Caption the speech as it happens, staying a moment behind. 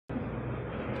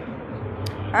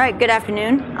All right, good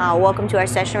afternoon. Welcome to our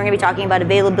session. We're going to be talking about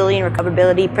availability and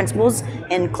recoverability principles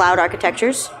in cloud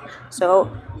architectures.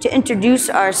 So to introduce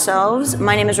ourselves,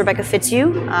 my name is Rebecca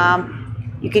Fitzhugh.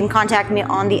 You can contact me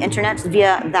on the internet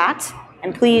via that,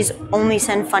 and please only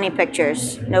send funny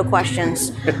pictures, no questions.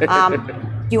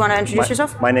 Do you want to introduce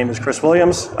yourself? My name is Chris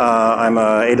Williams. I'm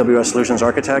a AWS Solutions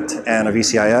Architect and a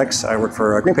VCIX. I work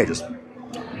for Green Pages.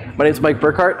 My name is Mike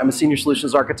Burkhart. I'm a Senior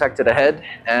Solutions Architect at Ahead,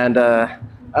 and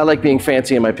I like being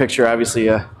fancy, and my picture obviously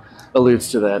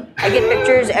alludes to that. I get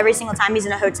pictures every single time he's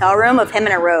in a hotel room of him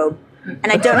in a robe, and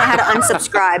I don't know how to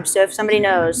unsubscribe, so if somebody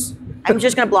knows, I'm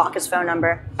just going to block his phone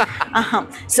number.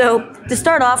 So to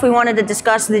start off, we wanted to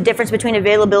discuss the difference between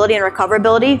availability and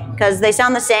recoverability, because they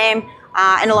sound the same,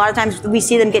 and a lot of times we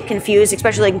see them get confused,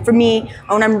 especially like for me,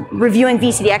 when I'm reviewing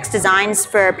VCDX designs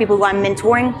for people who I'm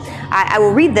mentoring, I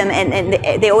will read them,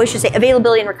 and they always should say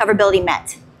availability and recoverability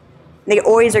met. They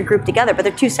always are grouped together, but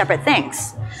they're two separate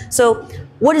things. So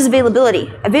what is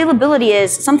availability? Availability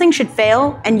is something should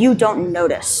fail and you don't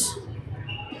notice,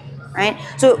 right?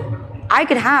 So I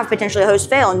could have potentially a host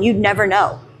fail and you'd never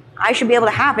know. I should be able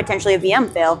to have potentially a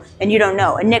VM fail and you don't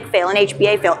know, a NIC fail, an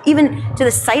HBA fail, even to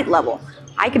the site level.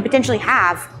 I could potentially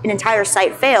have an entire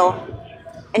site fail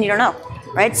and you don't know,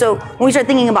 right? So when we start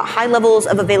thinking about high levels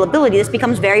of availability, this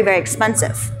becomes very, very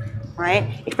expensive.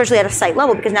 Right? Especially at a site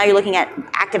level, because now you're looking at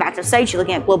active sites, you're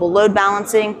looking at global load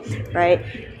balancing, right?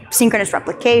 Synchronous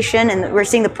replication, and we're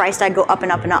seeing the price tag go up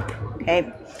and up and up,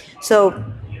 okay? So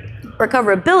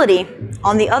recoverability,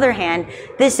 on the other hand,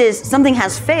 this is something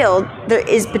has failed, there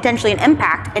is potentially an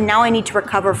impact, and now I need to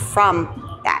recover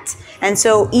from that. And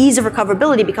so ease of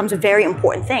recoverability becomes a very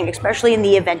important thing, especially in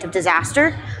the event of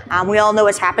disaster. We all know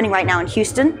what's happening right now in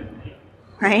Houston.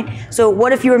 Right? So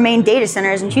what if your main data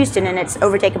center is in Houston and it's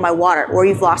overtaken by water, or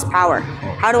you've lost power?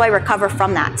 How do I recover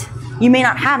from that? You may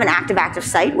not have an active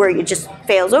site where it just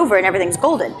fails over and everything's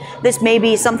golden. This may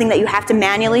be something that you have to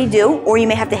manually do, or you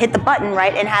may have to hit the button,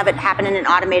 right, and have it happen in an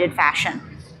automated fashion.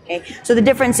 Okay? So the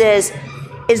difference is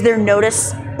there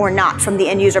notice or not from the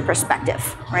end user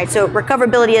perspective, right? So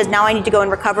recoverability is now I need to go and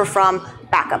recover from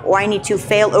backup, or I need to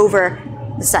fail over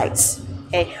the sites.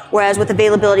 Okay? Whereas with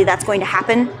availability, that's going to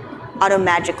happen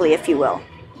auto-magically, if you will,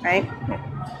 right?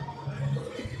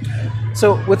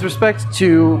 So with respect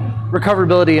to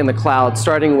recoverability in the cloud,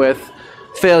 starting with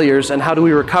failures and how do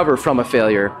we recover from a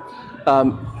failure,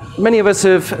 many of us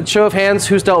have, show of hands,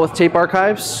 who's dealt with tape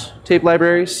archives, tape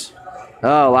libraries?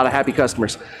 Oh, a lot of happy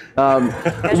customers. We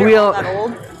all that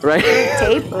old, right?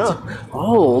 Tape?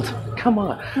 Old? Come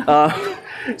on.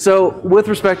 So with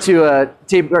respect to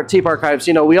tape archives,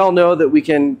 you know, we all know that we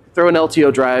can throw an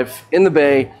LTO drive in the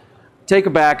bay, take a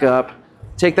backup,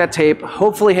 take that tape,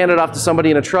 hopefully hand it off to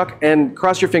somebody in a truck, and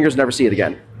cross your fingers and never see it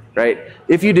again, right?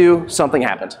 If you do, something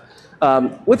happened.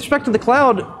 With respect to the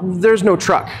cloud, there's no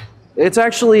truck. It's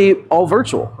actually all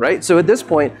virtual, right? So at this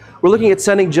point, we're looking at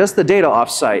sending just the data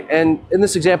off-site. And in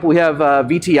this example, we have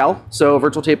VTL, so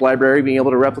virtual tape library, being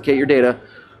able to replicate your data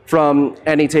from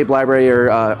any tape library or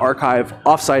archive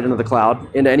off-site into the cloud,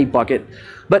 into any bucket.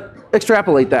 But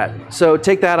extrapolate that. So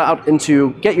take that out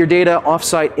into, get your data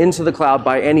off-site into the cloud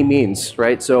by any means,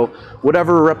 right? So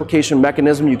whatever replication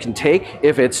mechanism you can take,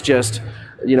 if it's just,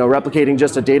 you know, replicating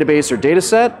just a database or data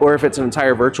set, or if it's an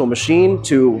entire virtual machine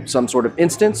to some sort of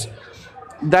instance,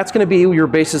 that's going to be your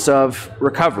basis of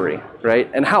recovery,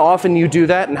 right? And how often you do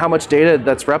that and how much data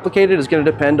that's replicated is going to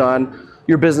depend on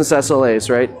your business SLAs,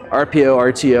 right? RPO,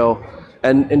 RTO,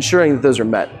 and ensuring that those are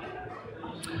met.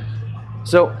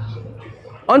 So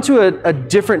onto a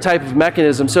different type of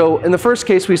mechanism. So in the first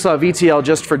case, we saw VTL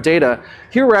just for data.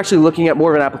 Here we're actually looking at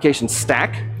more of an application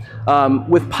stack.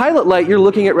 With Pilot Lite, you're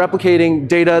looking at replicating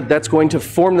data that's going to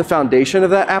form the foundation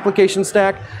of that application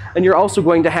stack, and you're also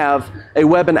going to have a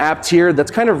web and app tier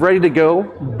that's kind of ready to go,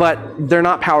 but they're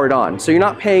not powered on. So you're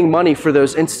not paying money for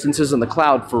those instances in the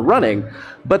cloud for running,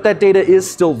 but that data is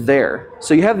still there.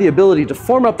 So you have the ability to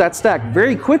form up that stack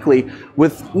very quickly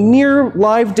with near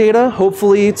live data.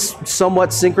 Hopefully it's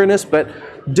somewhat synchronous, but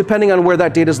depending on where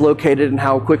that data is located and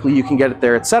how quickly you can get it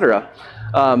there, et cetera.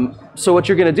 So what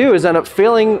you're going to do is end up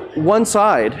failing one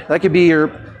side. That could be your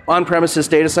on-premises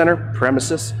data center,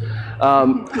 premises.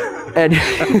 And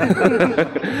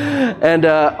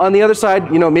on the other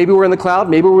side, you know, maybe we're in the cloud,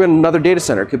 maybe we're in another data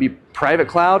center. It could be private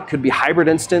cloud, could be hybrid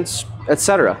instance, et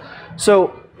cetera.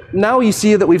 So now you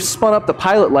see that we've spun up the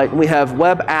Pilot Lite and we have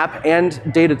web app and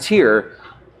data tier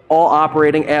all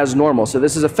operating as normal. So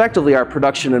this is effectively our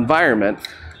production environment,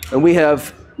 and we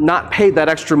have not paid that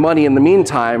extra money in the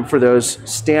meantime for those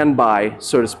standby,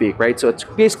 so to speak, right? So it's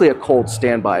basically a cold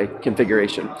standby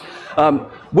configuration.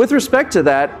 With respect to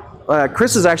that,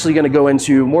 Chris is actually going to go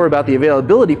into more about the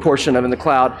availability portion of in the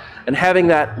cloud and having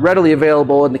that readily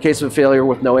available in the case of a failure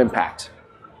with no impact.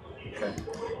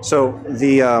 So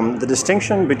the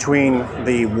distinction between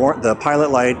the Pilot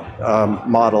Light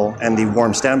model and the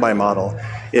warm standby model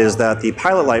is that the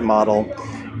Pilot Light model,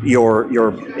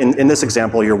 in this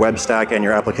example, your web stack and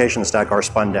your application stack are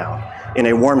spun down. In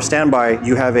a warm standby,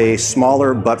 you have a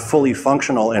smaller but fully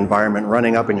functional environment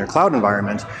running up in your cloud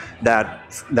environment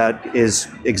that is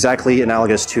exactly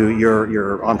analogous to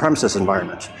your on-premises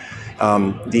environment.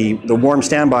 The warm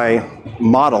standby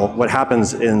model, what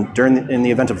happens in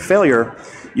the event of failure,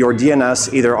 your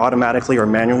DNS either automatically or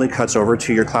manually cuts over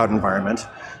to your cloud environment.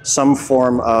 Some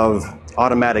form of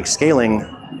automatic scaling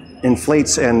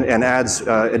inflates and adds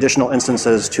additional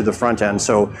instances to the front end.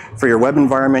 So for your web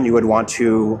environment, you would want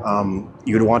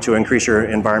to increase your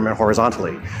environment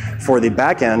horizontally. For the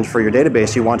back end, for your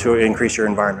database, you want to increase your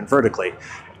environment vertically,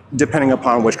 depending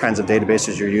upon which kinds of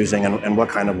databases you're using and what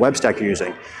kind of web stack you're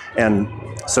using. And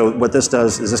so what this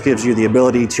does is this gives you the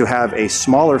ability to have a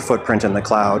smaller footprint in the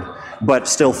cloud, but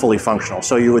still fully functional.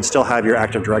 So you would still have your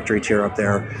Active Directory tier up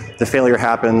there. The failure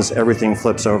happens, everything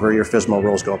flips over, your FSMA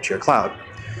roles go up to your cloud.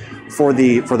 For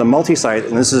the multi-site,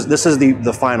 and this is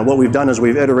the final, what we've done is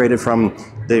we've iterated from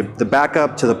the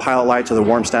backup to the Pilot Light to the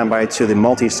warm standby to the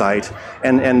multi-site,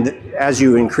 and as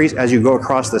you go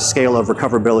across the scale of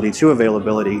recoverability to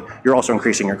availability, you're also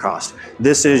increasing your cost.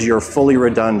 This is your fully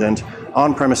redundant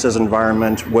on-premises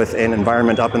environment with an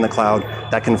environment up in the cloud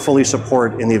that can fully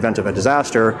support, in the event of a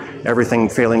disaster, everything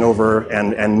failing over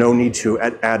and no need to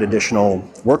add additional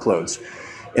workloads.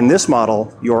 In this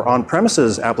model, your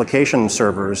on-premises application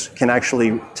servers can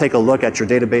actually take a look at your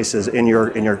databases in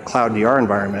your cloud DR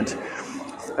environment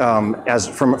as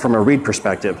from a read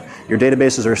perspective. Your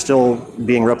databases are still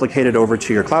being replicated over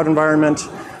to your cloud environment,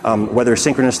 whether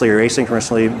synchronously or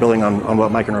asynchronously, building on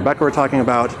what Mike and Rebecca were talking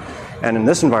about. And in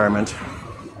this environment,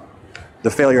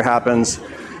 the failure happens.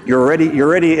 You're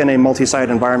already in a multi-site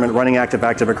environment running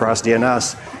active-active across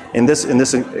DNS. In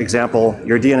this example,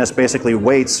 your DNS basically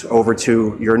waits over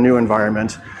to your new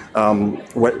environment.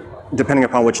 Depending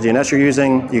upon which DNS you're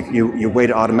using, you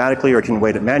wait it automatically or can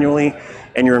wait it manually,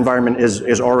 and your environment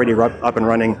is already up and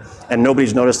running, and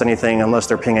nobody's noticed anything unless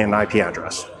they're pinging an IP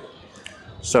address.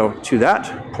 So to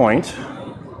that point,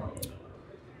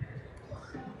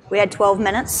 we had 12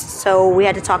 minutes, so we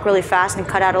had to talk really fast and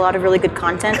cut out a lot of really good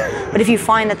content. But if you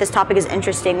find that this topic is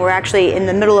interesting, we're actually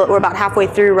we're about halfway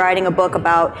through writing a book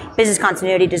about business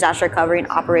continuity, disaster recovery, and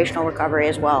operational recovery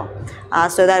as well.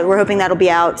 So that we're hoping that'll be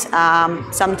out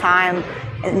sometime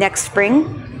next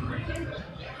spring.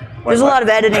 There's a lot of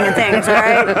editing and things, all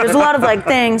right? There's a lot of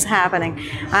things happening.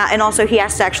 And also he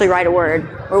has to actually write a word.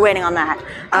 We're waiting on that.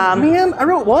 Man, I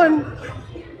wrote one.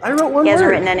 He hasn't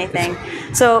written anything.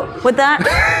 So with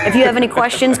that, if you have any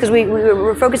questions, because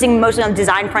we're focusing mostly on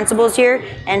design principles here,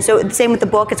 and so the same with the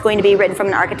book, it's going to be written from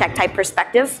an architect type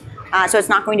perspective. So it's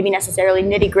not going to be necessarily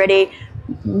nitty gritty,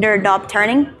 nerd knob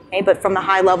turning, okay, but from a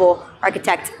high level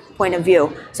architect point of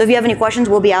view. So if you have any questions,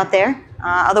 we'll be out there.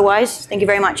 Otherwise, thank you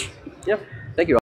very much. Yep. Thank you.